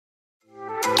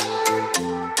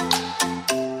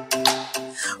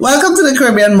Welcome to the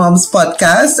Caribbean Moms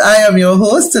Podcast. I am your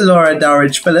host, Laura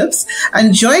Dowridge Phillips,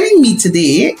 and joining me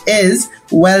today is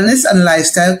wellness and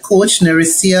lifestyle coach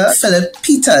Narisia Philip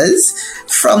Peters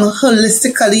from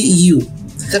Holistically You.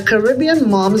 The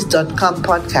CaribbeanMoms.com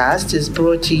podcast is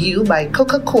brought to you by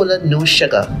Coca-Cola No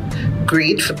Sugar.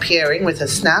 Great for pairing with a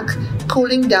snack,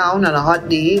 cooling down on a hot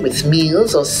day with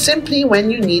meals, or simply when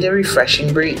you need a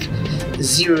refreshing break.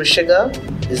 Zero sugar,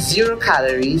 0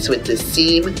 calories with the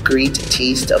same great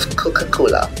taste of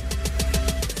Coca-Cola.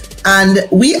 And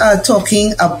we are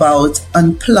talking about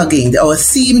unplugging. Our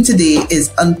theme today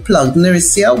is Unplugged.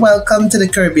 Narisia, welcome to the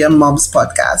Caribbean Moms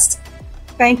Podcast.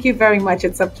 Thank you very much.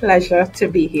 It's a pleasure to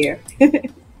be here.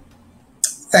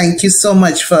 Thank you so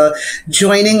much for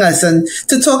joining us and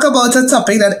to talk about a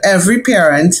topic that every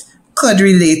parent could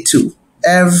relate to.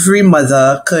 Every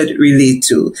mother could relate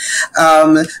to.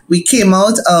 We came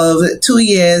out of 2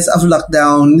 years of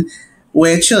lockdown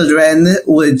where children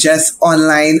were just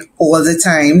online all the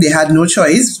time. They had no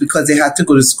choice because they had to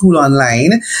go to school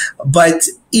online. But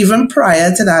even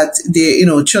prior to that,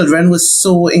 children were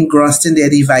so engrossed in their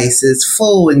devices,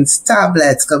 phones,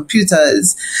 tablets,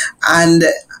 computers, and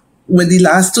with the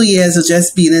last 2 years of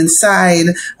just being inside,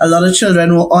 a lot of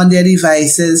children were on their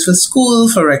devices for school,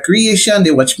 for recreation.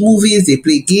 They watch movies, they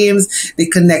play games, they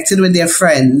connected with their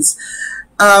friends.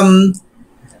 How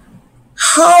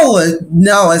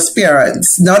now as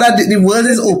parents, now that the world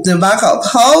is opening back up,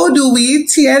 how do we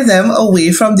tear them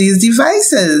away from these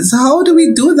devices? How do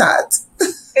we do that?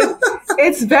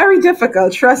 It's very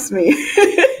difficult, trust me,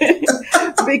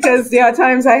 because there are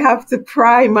times I have to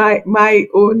pry my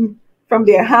own from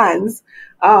their hands.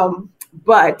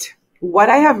 But what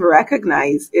I have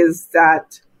recognized is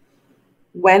that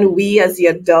when we as the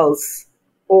adults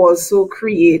also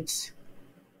create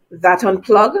that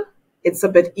unplug, it's a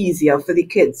bit easier for the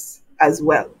kids as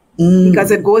well.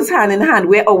 Because it goes hand in hand.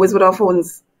 We're always with our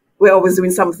phones. We're always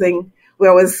doing something. We're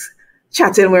always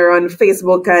chatting. We're on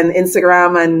Facebook and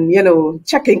Instagram and,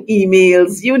 checking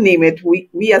emails, you name it.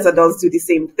 We as adults do the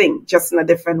same thing, just in a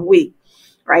different way.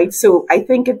 Right. So I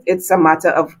think it's a matter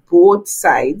of both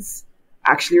sides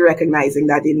actually recognizing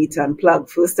that they need to unplug,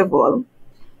 first of all.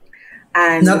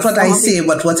 And not what I say,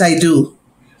 but what I do.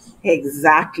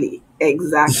 Exactly.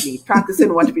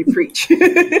 Practicing what we preach.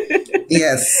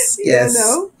 Yes.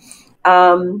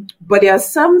 But there are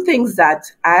some things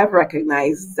that I have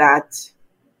recognized that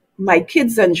my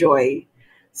kids enjoy.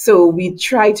 So we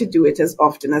try to do it as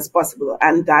often as possible.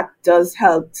 And that does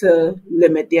help to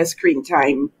limit their screen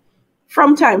time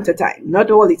from time to time,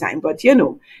 not all the time, but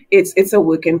it's a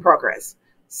work in progress.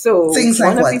 So things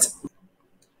like what?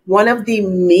 One of the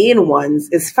main ones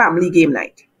is family game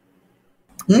night.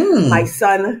 My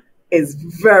son is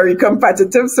very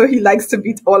competitive, so he likes to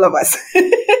beat all of us.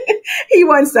 He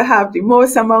wants to have the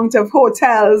most amount of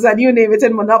hotels and you name it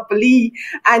in Monopoly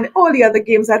and all the other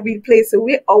games that we play. So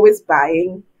we're always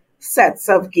buying sets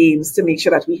of games to make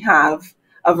sure that we have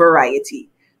a variety.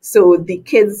 So the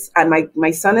kids, and my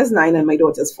son is 9 and my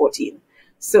daughter's 14.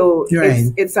 So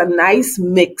it's a nice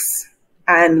mix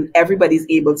and everybody's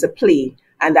able to play.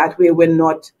 And that way we're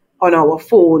not on our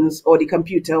phones or the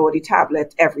computer or the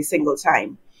tablet every single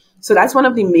time. So that's one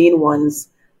of the main ones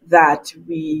that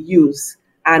we use.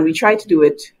 And we try to do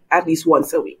it at least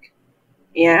once a week.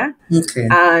 Yeah. Okay.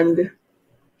 And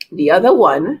the other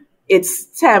one, it's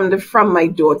stemmed from my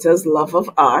daughter's love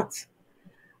of art.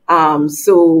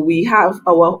 So we have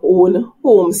our own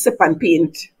home sip and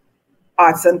paint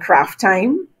arts and craft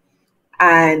time.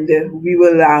 And we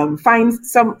will find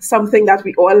something that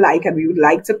we all like and we would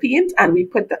like to paint. And we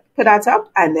put that up.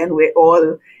 And then we're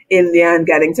all in there and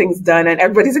getting things done. And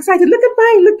everybody's excited. Look at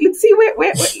mine. Look, see where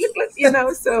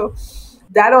look. So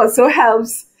that also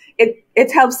helps.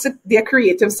 It helps their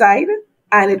creative side.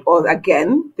 And it all,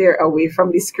 again, they're away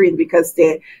from the screen because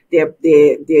they're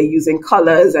using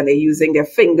colors and they're using their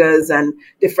fingers and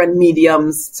different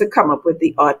mediums to come up with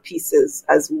the art pieces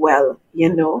as well,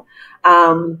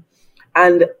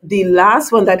 And the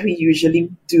last one that we usually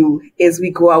do is we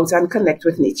go out and connect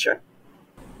with nature.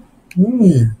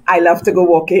 I love to go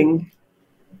walking.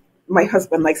 My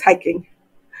husband likes hiking.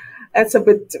 That's a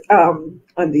bit on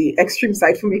the extreme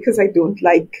side for me because I don't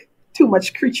like too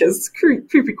much creepy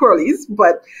crawlies,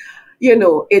 but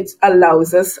it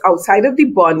allows us outside of the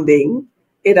bonding,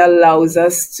 it allows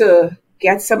us to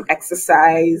get some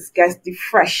exercise, get the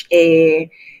fresh air,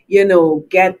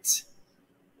 get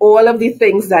all of the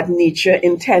things that nature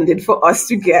intended for us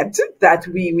to get that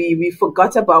we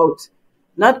forgot about,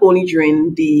 not only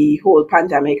during the whole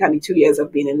pandemic and the 2 years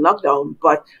of being in lockdown,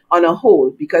 but on a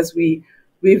whole, because we've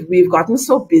gotten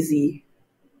so busy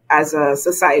as a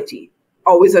society,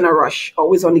 always in a rush,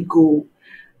 always on the go.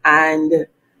 And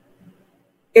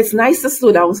it's nice to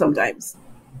slow down sometimes.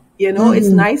 It's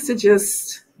nice to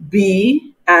just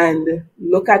be and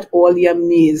look at all the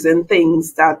amazing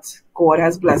things that God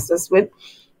has blessed us with.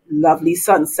 Lovely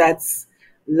sunsets,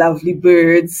 lovely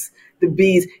birds, the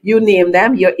bees, you name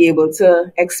them, you're able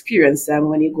to experience them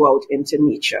when you go out into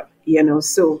nature,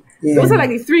 So those are like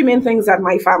the three main things that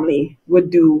my family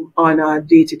would do on a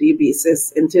day-to-day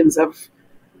basis in terms of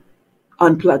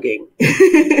unplugging.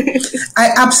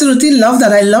 I absolutely love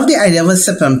that. I love the idea of a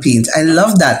sip and paint. I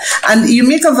love that. And you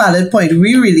make a valid point.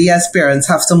 We really, as parents,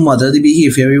 have to model the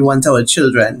behavior we want our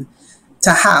children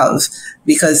to have,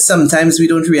 because sometimes we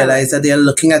don't realize that they are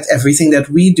looking at everything that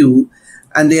we do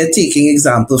and they are taking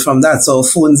example from that. So our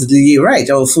phones, you're right,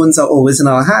 our phones are always in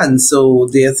our hands. So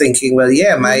they're thinking, well,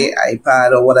 yeah, my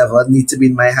iPad or whatever need to be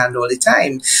in my hand all the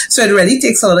time. So it really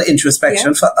takes a lot of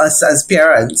introspection for us as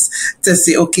parents to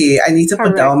say, okay, I need to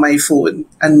put down my phone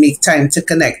and make time to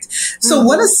connect. So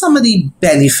what are some of the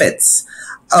benefits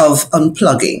of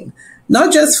unplugging? I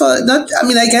guess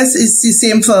it's the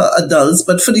same for adults,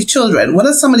 but for the children, what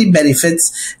are some of the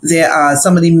benefits there are,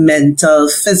 some of the mental,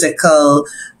 physical,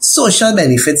 social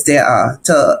benefits there are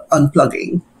to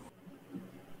unplugging?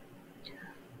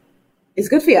 It's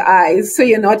good for your eyes, so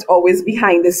you're not always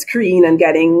behind the screen and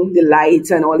getting the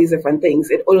light and all these different things.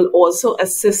 It will also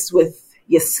assist with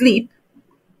your sleep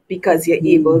because you're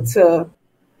able to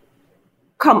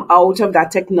come out of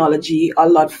that technology a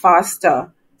lot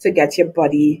faster to get your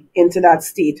body into that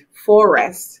state for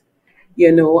rest.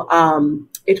 It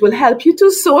will help you to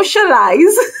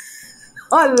socialize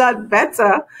a lot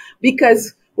better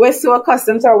because we're so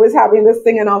accustomed to always having this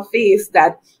thing in our face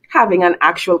that having an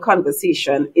actual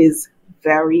conversation is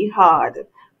very hard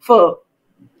for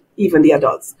even the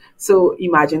adults. So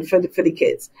imagine for the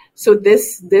kids. So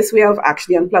this way of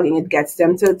actually unplugging, it gets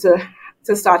them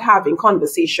to start having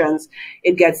conversations.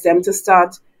 It gets them to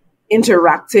start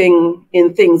interacting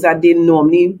in things that they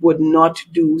normally would not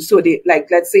do. So they, like,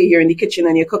 let's say you're in the kitchen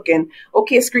and you're cooking.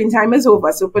 Okay, screen time is over,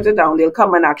 so put it down. They'll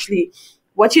come and actually,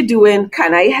 what you doing?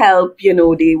 Can I help? They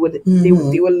would they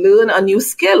will learn a new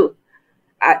skill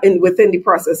within the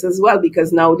process as well,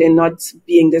 because now they're not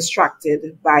being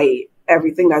distracted by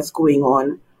everything that's going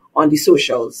on the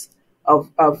socials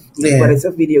of whether it's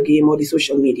a video game or the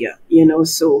social media.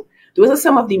 So those are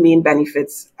some of the main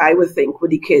benefits I would think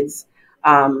with the kids.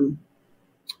 In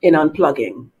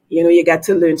unplugging, you get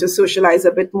to learn to socialize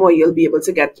a bit more. You'll be able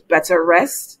to get better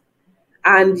rest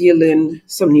and you learn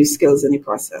some new skills in the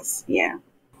process. Yeah.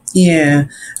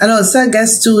 And also I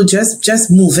guess too,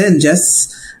 just moving,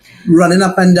 just running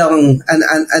up and down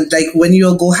and like when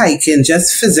you go hiking,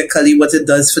 just physically what it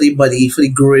does for the body, for the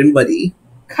growing body.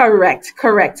 Correct.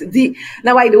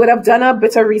 Now I would have done a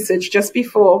bit of research just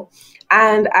before,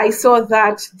 and I saw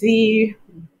that the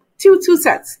two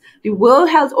sets. The World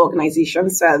Health Organization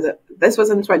said, this was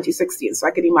in 2016, so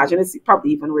I can imagine it's probably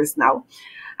even worse now.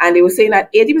 And they were saying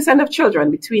that 80% of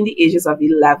children between the ages of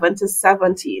 11 to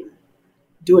 17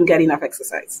 don't get enough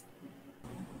exercise.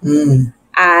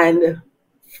 And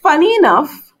funny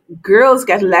enough, girls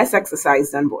get less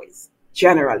exercise than boys,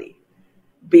 generally,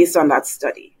 based on that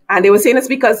study. And they were saying it's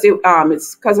because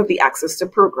it's because of the access to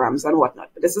programs and whatnot.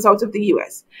 But this is out of the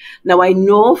US. Now, I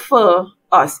know for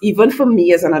us, even for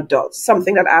me as an adult,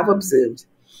 something that I've observed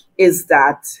is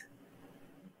that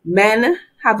men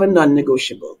have a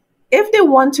non-negotiable. If they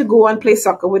want to go and play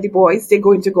soccer with the boys, they're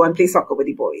going to go and play soccer with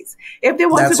the boys. If they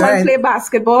want to go and play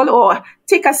basketball or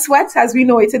take a sweat, as we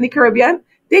know it in the Caribbean,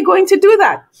 they're going to do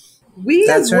that. We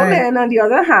as women, on the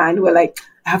other hand, we're like,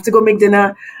 I have to go make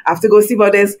dinner. I have to go see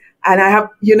about this. And I have,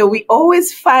 we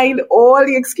always find all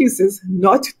the excuses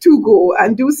not to go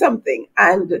and do something.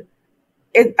 And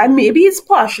maybe it's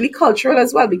partially cultural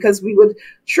as well, because we would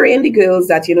train the girls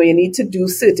that, you need to do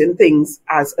certain things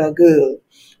as a girl,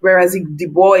 whereas the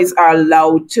boys are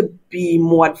allowed to be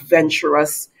more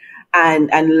adventurous and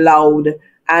loud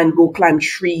and go climb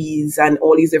trees and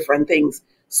all these different things.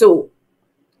 So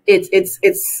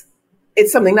it's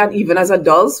something that even as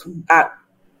adults,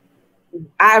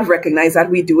 I've recognized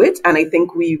that we do it, and I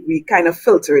think we kind of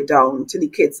filter it down to the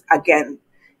kids again,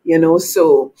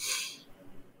 so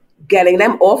getting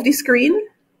them off the screen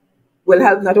will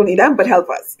help not only them, but help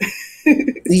us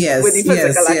yes, with the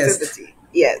physical activity.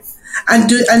 Yes. And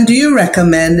do you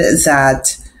recommend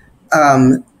that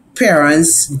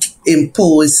parents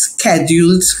impose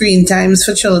scheduled screen times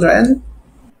for children?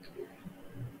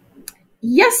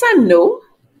 Yes and no.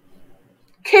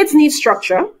 Kids need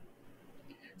structure.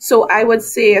 So I would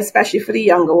say, especially for the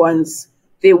younger ones,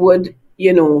 they would,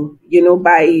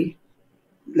 by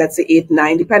let's say 8,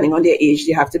 9, depending on their age,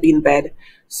 they have to be in bed.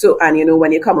 So, and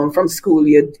when you come home from school,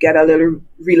 you get a little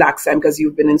relaxed time because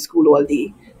you've been in school all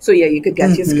day. So yeah, you could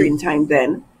get your screen time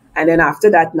then. And then after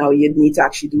that, now you'd need to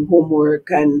actually do homework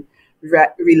and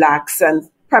relax and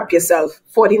prep yourself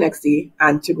for the next day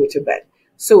and to go to bed.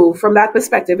 So from that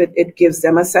perspective, it gives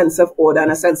them a sense of order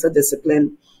and a sense of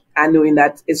discipline, and knowing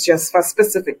that it's just for a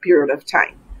specific period of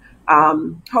time.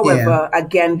 However,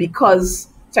 again, because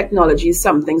technology is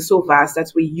something so vast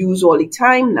that we use all the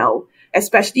time now,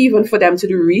 especially even for them to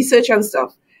do research and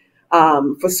stuff,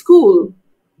 for school,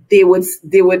 they would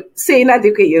say that,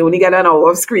 okay, you only get an hour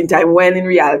of screen time, when in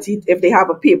reality, if they have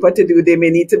a paper to do, they may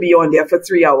need to be on there for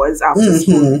 3 hours after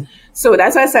school. So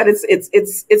that's why I said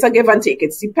it's a give and take.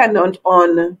 It's dependent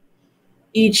on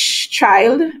each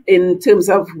child in terms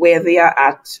of where they are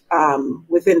at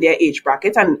within their age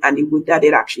bracket and the work that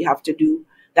they actually have to do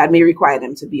that may require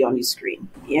them to be on the screen.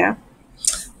 Yeah.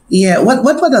 Yeah. What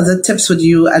other tips would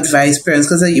you advise parents?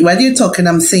 Because when you're talking,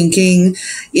 I'm thinking,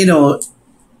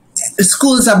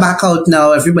 schools are back out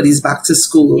now. Everybody's back to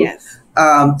school. Yes.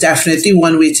 Definitely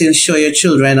one way to ensure your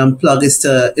children unplug is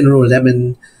to enroll them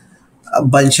in a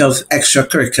bunch of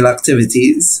extracurricular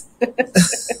activities.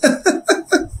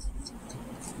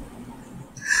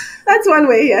 That's one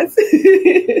way, yes.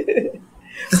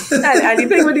 and the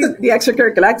thing with the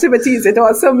extracurricular activities, it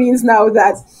also means now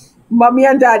that mommy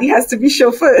and daddy has to be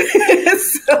chauffeur.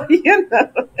 So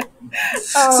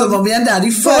mommy and daddy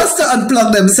forced to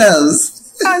unplug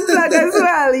themselves. Unplug as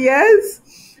well, yes.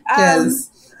 Yes.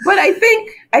 But I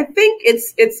think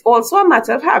it's also a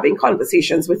matter of having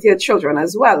conversations with your children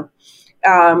as well,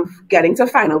 getting to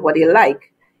find out what they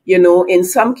like. In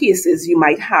some cases, you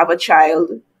might have a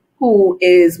child who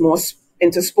is more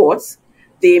into sports.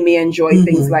 They may enjoy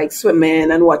things like swimming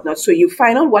and whatnot. So you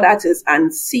find out what that is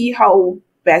and see how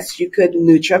best you could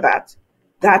nurture that.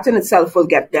 That in itself will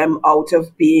get them out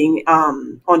of being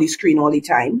on the screen all the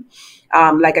time.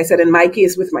 Like I said, in my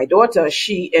case with my daughter,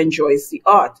 she enjoys the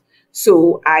art.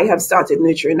 So I have started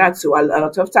nurturing that. So a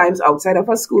lot of times outside of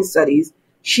her school studies,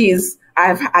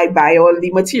 I buy all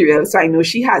the material, so I know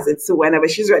she has it. So whenever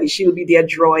she's ready, she'll be there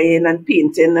drawing and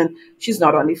painting, and she's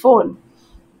not on the phone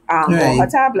or her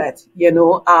tablet.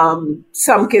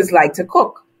 Some kids like to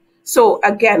cook. So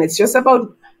again, it's just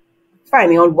about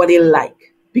finding out what they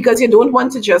like, because you don't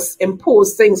want to just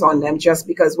impose things on them just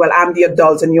because, well, I'm the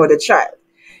adult and you're the child.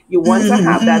 You want to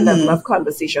have that level of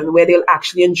conversation where they'll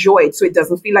actually enjoy it, so it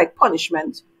doesn't feel like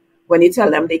punishment when you tell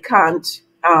them they can't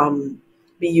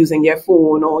be using their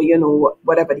phone or,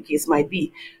 whatever the case might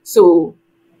be. So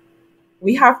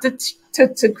we have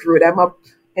to grow them up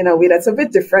in a way that's a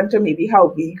bit different to maybe how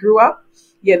we grew up,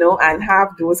 and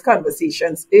have those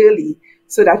conversations early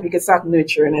so that we can start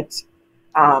nurturing it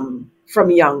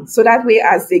from young. So that way,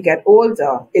 as they get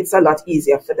older, it's a lot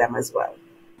easier for them as well.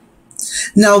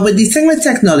 Now, with the thing with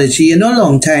technology, a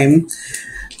long time,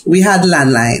 we had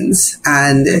landlines,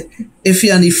 and if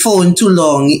you're on the phone too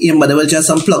long, your mother will just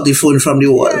unplug the phone from the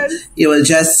wall. Yes. You will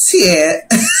just hear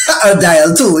a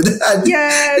dial tone. And,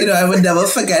 yes. I would never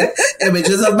forget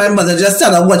images of my mother just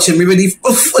standing watching me with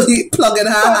the plug in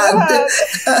her hand.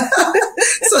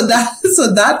 so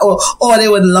that, or they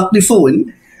would lock the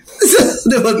phone.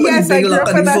 They would put the big lock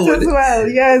on the phone. As well.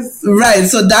 Yes. Right.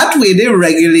 So that way they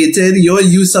regulated your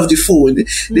use of the phone.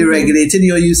 They regulated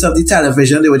your use of the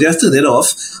television. They would just turn it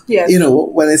off,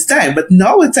 when it's time. But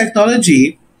now with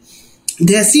technology,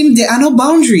 there are no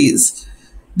boundaries.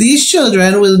 These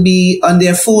children will be on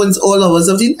their phones all hours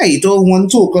of the night, or 1,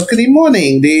 2 o'clock in the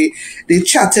morning. They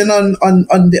chatting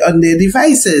on their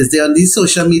devices. They're on these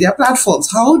social media platforms.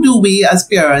 How do we, as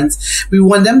parents, we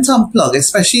want them to unplug,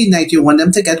 especially at night, you want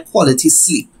them to get quality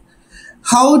sleep.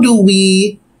 How do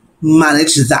we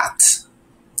manage that?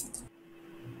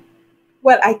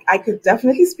 Well, I could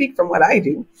definitely speak from what I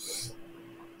do.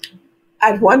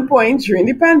 At one point during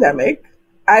the pandemic,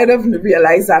 I'd have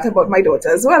realized that about my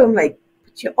daughter as well. I'm like,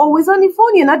 you're always on the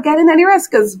phone. You're not getting any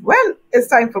rest because when it's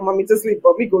time for mommy to sleep,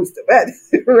 mommy goes to bed,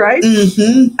 right?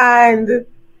 And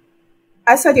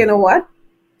I said, you know what?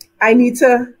 I need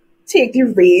to take the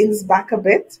reins back a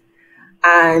bit,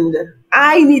 and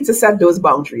I need to set those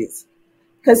boundaries,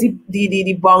 because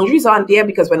the boundaries aren't there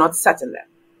because we're not setting them.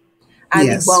 And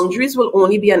the boundaries will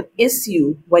only be an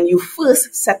issue when you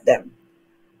first set them.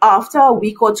 After a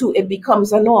week or two, it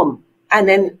becomes a norm. And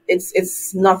then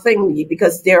it's nothing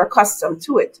because they're accustomed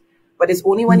to it. But it's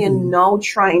only when you're now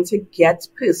trying to get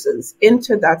persons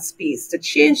into that space to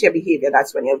change their behavior,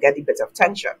 that's when you'll get a bit of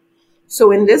tension.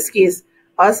 So in this case,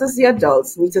 us as the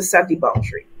adults need to set the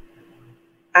boundary.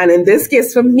 And in this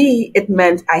case, for me, it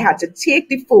meant I had to take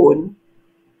the phone.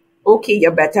 Okay,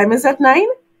 your bedtime is at 9.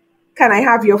 can I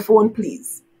have your phone,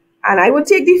 please? And I would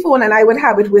take the phone and I would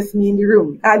have it with me in the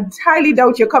room. I highly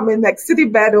doubt you're coming next to the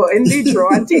bed or in the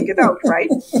drawer and take it out, right?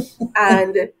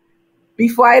 And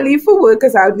before I leave for work,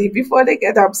 because I would leave before they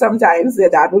get up sometimes,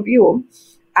 their dad would be home,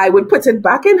 I would put it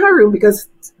back in her room because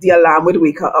the alarm would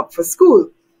wake her up for school.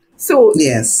 So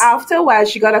after a while,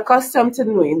 she got accustomed to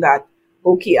knowing that,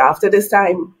 okay, after this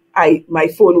time, my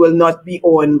phone will not be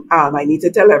on. I need to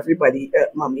tell everybody,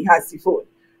 mommy has the phone,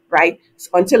 right?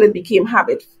 So until it became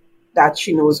habit that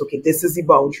she knows, okay, this is the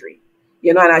boundary,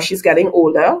 and as she's getting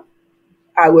older,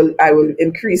 I will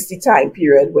increase the time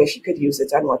period where she could use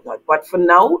it and whatnot. But for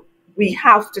now, we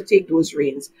have to take those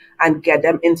reins and get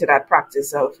them into that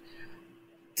practice of,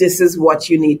 this is what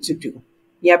you need to do.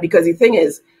 Yeah, because the thing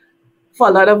is, for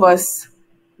a lot of us,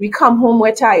 we come home,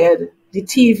 we're tired. The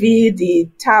TV, the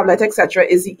tablet, etc.,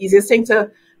 is the easiest thing to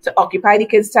occupy the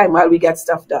kids' time while we get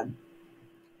stuff done.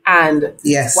 And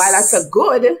while that's a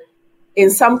good, in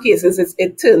some cases,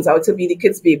 it turns out to be the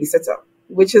kids' babysitter,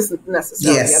 which isn't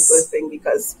necessarily a good thing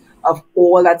because of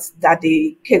all that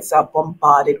the kids are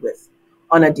bombarded with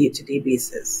on a day-to-day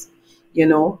basis.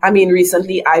 I mean,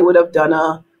 recently I would have done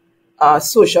a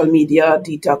social media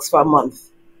detox for a month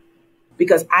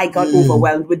because I got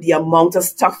overwhelmed with the amount of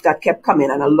stuff that kept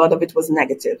coming, and a lot of it was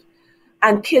negative.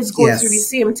 And kids go through the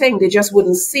same thing. They just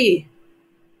wouldn't say.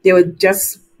 They would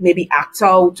just maybe act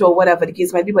out or whatever the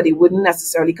case might be, but they wouldn't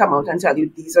necessarily come out and tell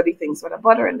you these are the things that are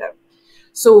bothering them.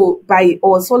 So by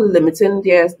also limiting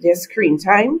their screen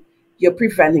time, you're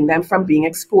preventing them from being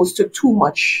exposed to too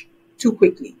much too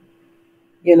quickly.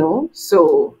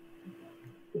 So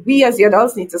we as the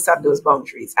adults need to set those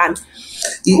boundaries and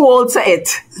hold to it,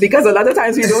 because a lot of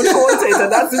times we don't hold to it,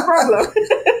 and that's the problem.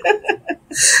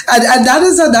 And that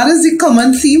is the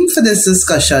common theme for this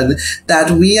discussion,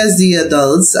 that we as the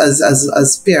adults,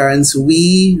 as parents,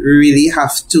 we really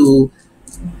have to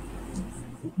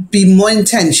be more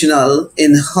intentional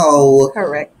in how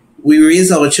we raise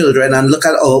our children and look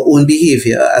at our own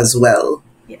behavior as well.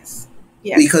 Yes.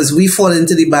 Because we fall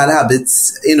into the bad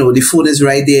habits. The phone is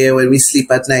right there when we sleep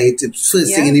at night.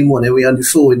 First thing in the morning, we're on the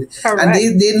phone. And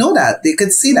they know that. They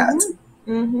could see that.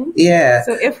 Mm-hmm. Yeah.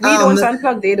 So if we don't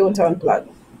unplug, they don't unplug.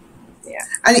 Yeah.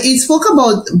 And he spoke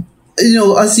about,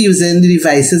 us using the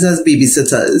devices as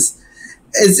babysitters.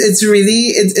 It's really,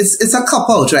 it's a cop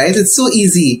out, right? It's so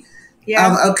easy.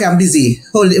 Yeah. Okay, I'm busy.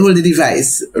 Hold the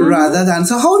device, rather than.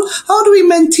 So how do we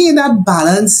maintain that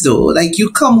balance though? Like,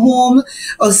 you come home,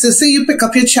 or say you pick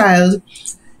up your child,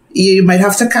 you might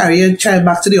have to carry your child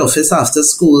back to the office after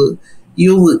school.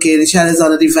 You're working, the child is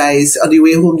on a device. On the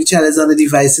way home, the child is on the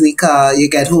device in the car. You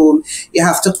get home, you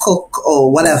have to cook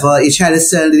or whatever. Your child is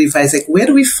still on the device. Like, where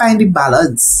do we find the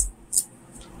balance?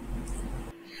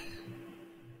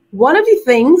 One of the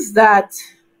things that,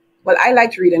 I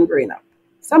liked reading growing up.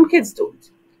 Some kids don't.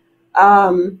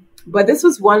 But this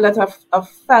was one that a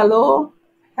fellow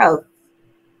health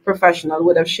professional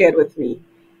would have shared with me.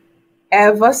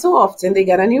 Ever so often, they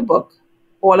get a new book.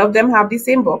 All of them have the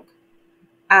same book.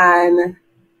 And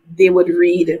they would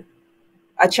read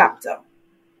a chapter.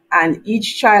 And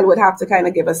each child would have to kind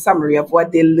of give a summary of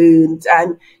what they learned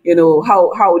and,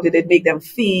 how did it make them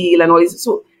feel and all this.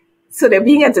 So they're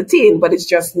being entertained, but it's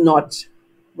just not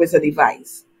with a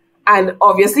device. And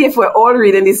obviously, if we're all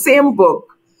reading the same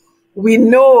book, we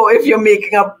know if you're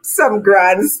making up some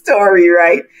grand story,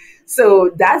 right?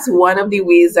 So that's one of the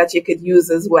ways that you could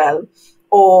use as well.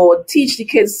 Or teach the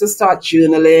kids to start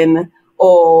journaling,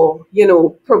 or,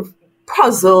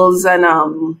 puzzles and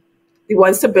the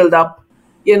ones to build up,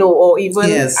 or even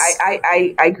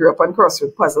I grew up on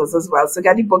crossword puzzles as well. So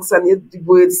get the books and the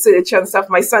word search and stuff.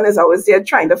 My son is always there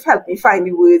trying to help me find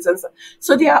the words and stuff.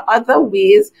 So there are other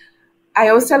ways. I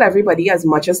always tell everybody, as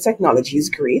much as technology is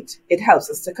great, it helps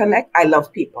us to connect. I love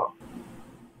people.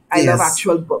 I love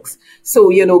actual books. So,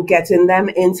 getting them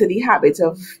into the habit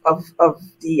of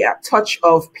the touch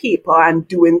of paper and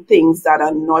doing things that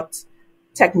are not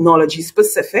technology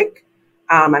specific.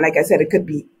 And like I said, it could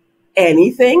be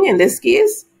anything in this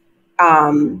case.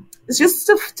 It's just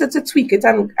to tweak it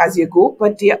and as you go.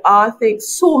 But there are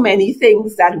so many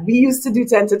things that we used to do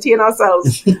to entertain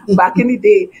ourselves back in the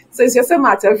day. So it's just a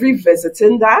matter of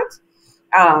revisiting that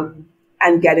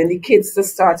and getting the kids to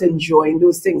start enjoying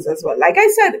those things as well. Like I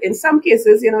said, in some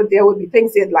cases, there would be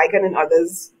things they'd like, and in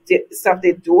others, stuff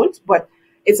they don't. But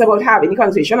it's about having the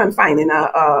conversation and finding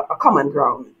a common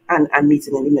ground and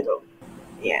meeting in the middle.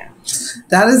 Yeah.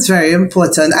 That is very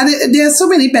important. And there are so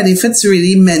many benefits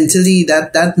really mentally,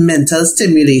 that mental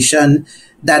stimulation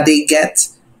that they get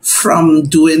from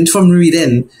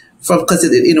reading, because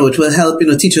it will help.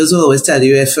 Teachers will always tell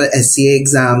you if for SCA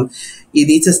exam, you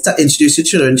need to introduce your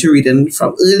children to reading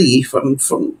from early, from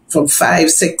 5,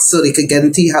 6, so they could get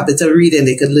into the habit of reading.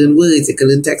 They could learn words. They could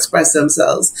learn to express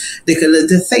themselves. They could learn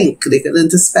to think. They could learn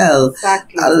to spell.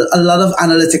 Exactly. A lot of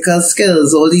analytical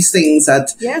skills, all these things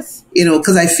that, yes,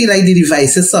 because I feel like the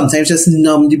devices sometimes just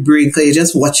numb the brain because you're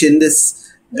just watching this.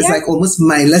 It's like almost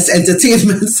mindless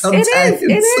entertainment sometimes.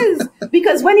 It is.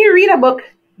 Because when you read a book,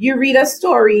 you read a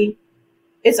story,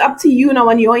 it's up to you now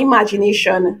and your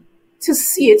imagination to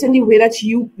see it in the way that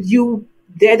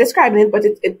they're describing it, but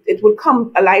it will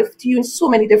come alive to you in so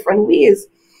many different ways.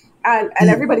 And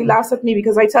everybody laughs at me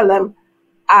because I tell them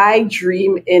I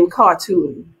dream in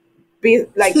cartoon.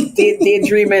 Like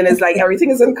daydreaming is like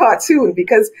everything is in cartoon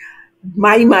because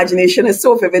my imagination is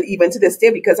so vivid even to this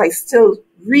day because I still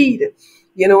read.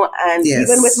 And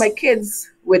even with my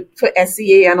kids for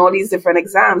SEA and all these different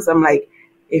exams, I'm like,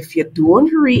 if you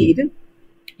don't read,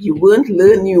 you won't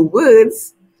learn new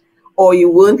words or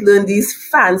you won't learn these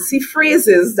fancy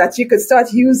phrases that you could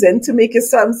start using to make you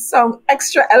sound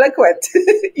extra eloquent,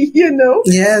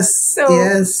 Yes. So,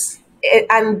 yes.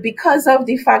 And because of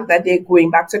the fact that they're going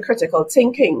back to critical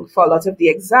thinking for a lot of the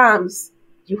exams,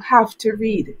 you have to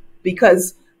read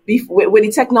because with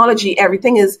the technology,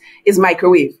 everything is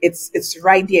microwave. It's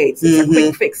right there. It's a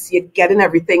quick fix. You're getting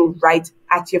everything right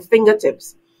at your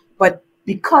fingertips. But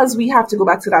because we have to go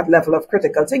back to that level of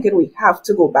critical thinking, we have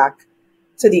to go back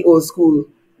to the old school,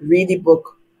 read the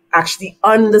book, actually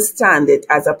understand it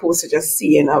as opposed to just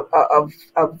seeing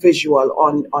a visual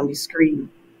on the screen.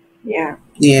 Yeah.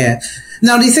 Yeah.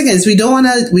 Now the thing is,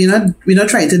 we're not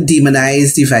trying to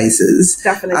demonize devices.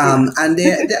 Definitely. And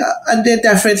there are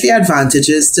definitely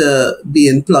advantages to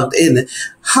being plugged in.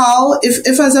 How,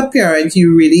 if as a parent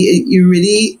you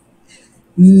really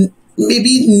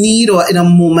maybe need or in a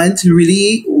moment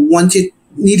really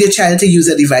need your child to use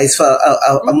a device for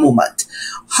a moment,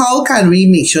 how can we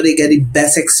make sure they get the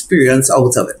best experience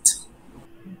out of it?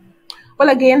 Well,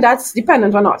 again, that's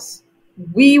dependent on us.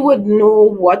 We would know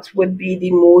what would be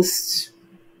the most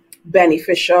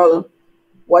beneficial,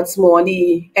 what's more on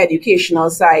the educational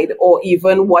side, or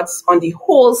even what's on the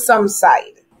wholesome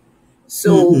side.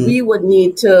 So we would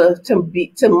need to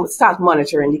start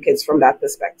monitoring the kids from that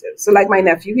perspective. So like my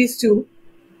nephew, he's 2.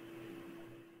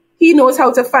 He knows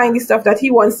how to find the stuff that he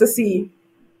wants to see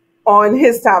on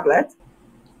his tablet.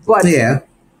 But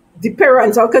the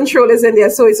parental control is in there.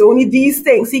 So it's only these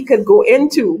things he could go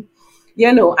into.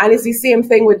 And it's the same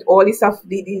thing with all the stuff,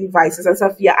 the devices and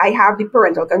stuff. Yeah, I have the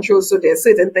parental control. So there's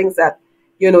certain things that,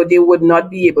 they would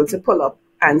not be able to pull up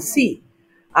and see.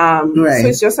 So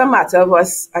it's just a matter of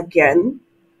us, again,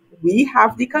 we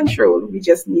have the control. We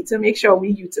just need to make sure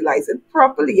we utilize it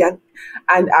properly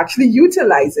and actually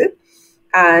utilize it.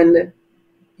 And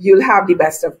you'll have the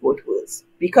best of both worlds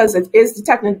because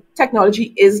the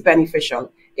technology is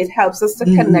beneficial. It helps us to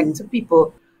connect to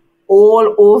people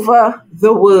all over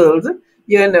the world.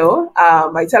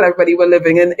 I tell everybody we're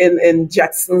living in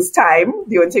Jetson's time.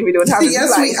 The only thing we don't have is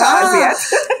flying cars yet.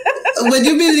 Would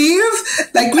you believe?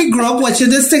 Like we grew up watching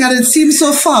this thing and it seems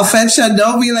so far-fetched and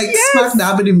now we smack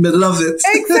dab in the middle of it.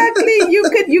 Exactly.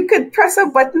 You could press a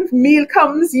button, meal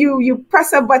comes, you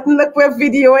press a button, look, we're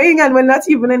videoing and we're not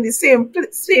even in the same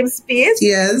space.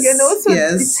 Yes. So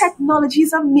the technology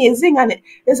is amazing and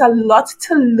there's a lot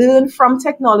to learn from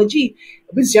technology.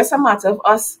 It's just a matter of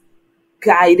us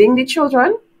guiding the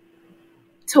children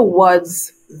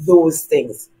towards those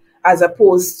things as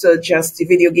opposed to just the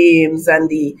video games and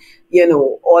the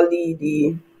all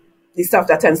the stuff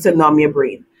that tends to numb your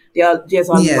brain. There's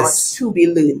a lot to be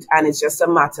learned and it's just a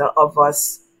matter of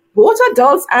us, both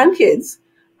adults and kids,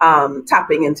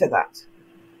 tapping into that.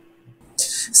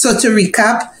 So to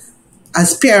recap,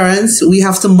 as parents, we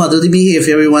have to model the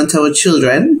behavior we want our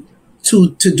children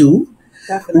to do.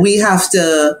 Definitely. We have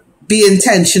to be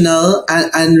intentional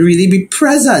and really be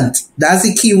present. That's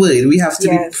the key word. We have to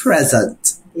be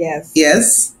present. Yes.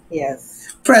 Yes?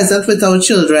 Yes. Present with our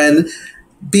children.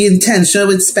 Be intentional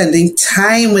with spending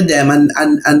time with them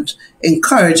and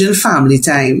encouraging family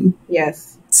time.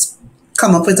 Yes.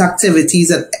 Come up with activities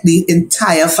that the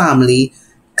entire family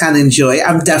can enjoy.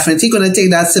 I'm definitely going to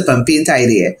take that sip and paint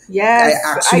idea. Yes.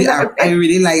 I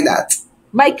really like that.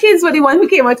 My kids were the one who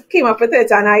came up with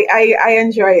it, and I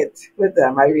enjoy it with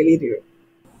them. I really do.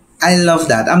 I love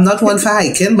that. I'm not one for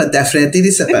hiking, but definitely the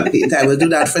sip and paint. I will do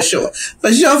that for sure.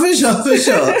 For sure.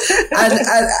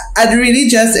 And really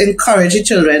just encourage the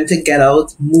children to get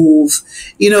out, move.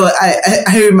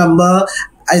 I remember,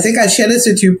 I think I shared this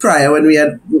with you prior when we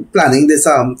had planning this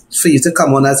for you to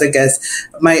come on as a guest.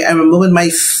 I remember when my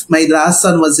last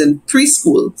son was in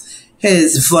preschool,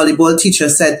 his volleyball teacher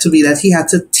said to me that he had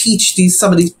to teach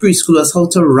some of these preschoolers how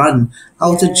to run,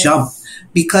 how to jump.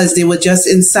 because they were just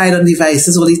inside on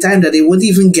devices all the time that they weren't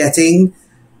even getting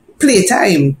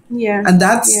playtime. Yeah. And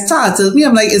that startled me.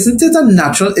 I'm like, isn't it a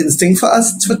natural instinct for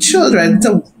us, for children,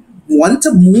 to want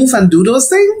to move and do those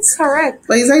things? Correct.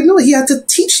 But he's like, no, he had to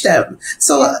teach them.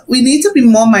 So we need to be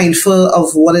more mindful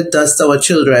of what it does to our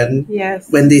children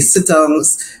when they sit down,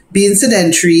 being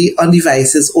sedentary on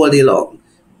devices all day long.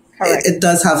 Correct. It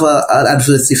does have an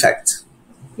adverse effect.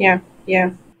 Yeah,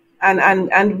 yeah.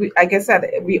 And we, like I said,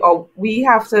 we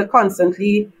have to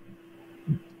constantly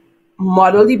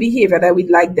model the behavior that we'd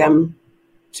like them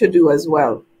to do as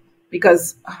well.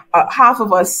 Because half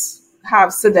of us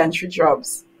have sedentary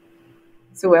jobs.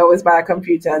 So we're always by a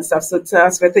computer and stuff. So to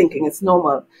us, we're thinking it's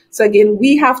normal. So again,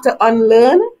 we have to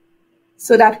unlearn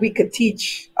so that we could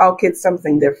teach our kids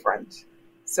something different.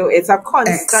 So it's a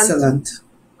constant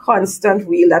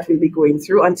wheel that we'll be going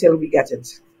through until we get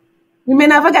it. We may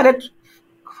never get it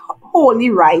wholly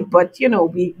right, but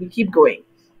we keep going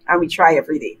and we try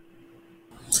every day.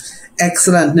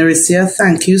 Excellent, Narisia.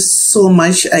 Thank you so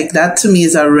much. Like, that to me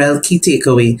is a real key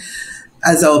takeaway.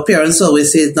 As our parents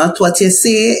always say, not what you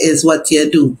say is what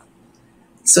you do.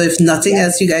 So if nothing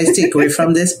else you guys take away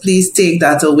from this, please take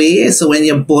that away. So when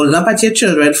you're bowling up at your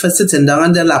children for sitting down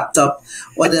on the laptop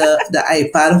or the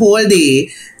iPad whole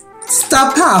day,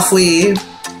 stop halfway,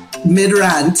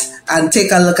 mid-rant, and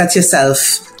take a look at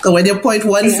yourself. Because when you point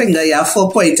one finger, you have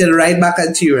 4 pointed right back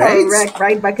at you, right? Correct,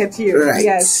 right back at you. Right.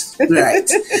 Yes. Right.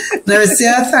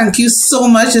 Narisia, thank you so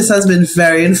much. This has been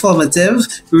very informative.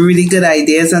 Really good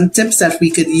ideas and tips that we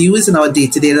could use in our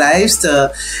day-to-day lives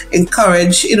to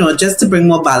encourage, just to bring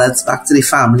more balance back to the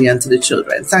family and to the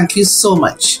children. Thank you so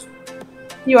much.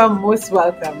 You are most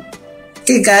welcome.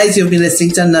 Okay, guys, you've been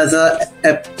listening to another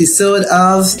episode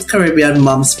of Caribbean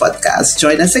Moms Podcast.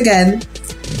 Join us again.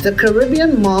 The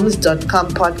CaribbeanMoms.com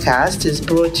podcast is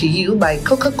brought to you by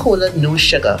Coca-Cola No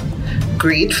Sugar.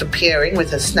 Great for pairing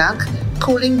with a snack,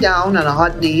 cooling down on a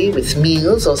hot day with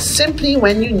meals, or simply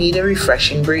when you need a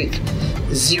refreshing break.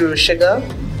 0 sugar,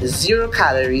 0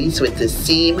 calories with the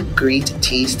same great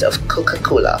taste of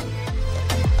Coca-Cola.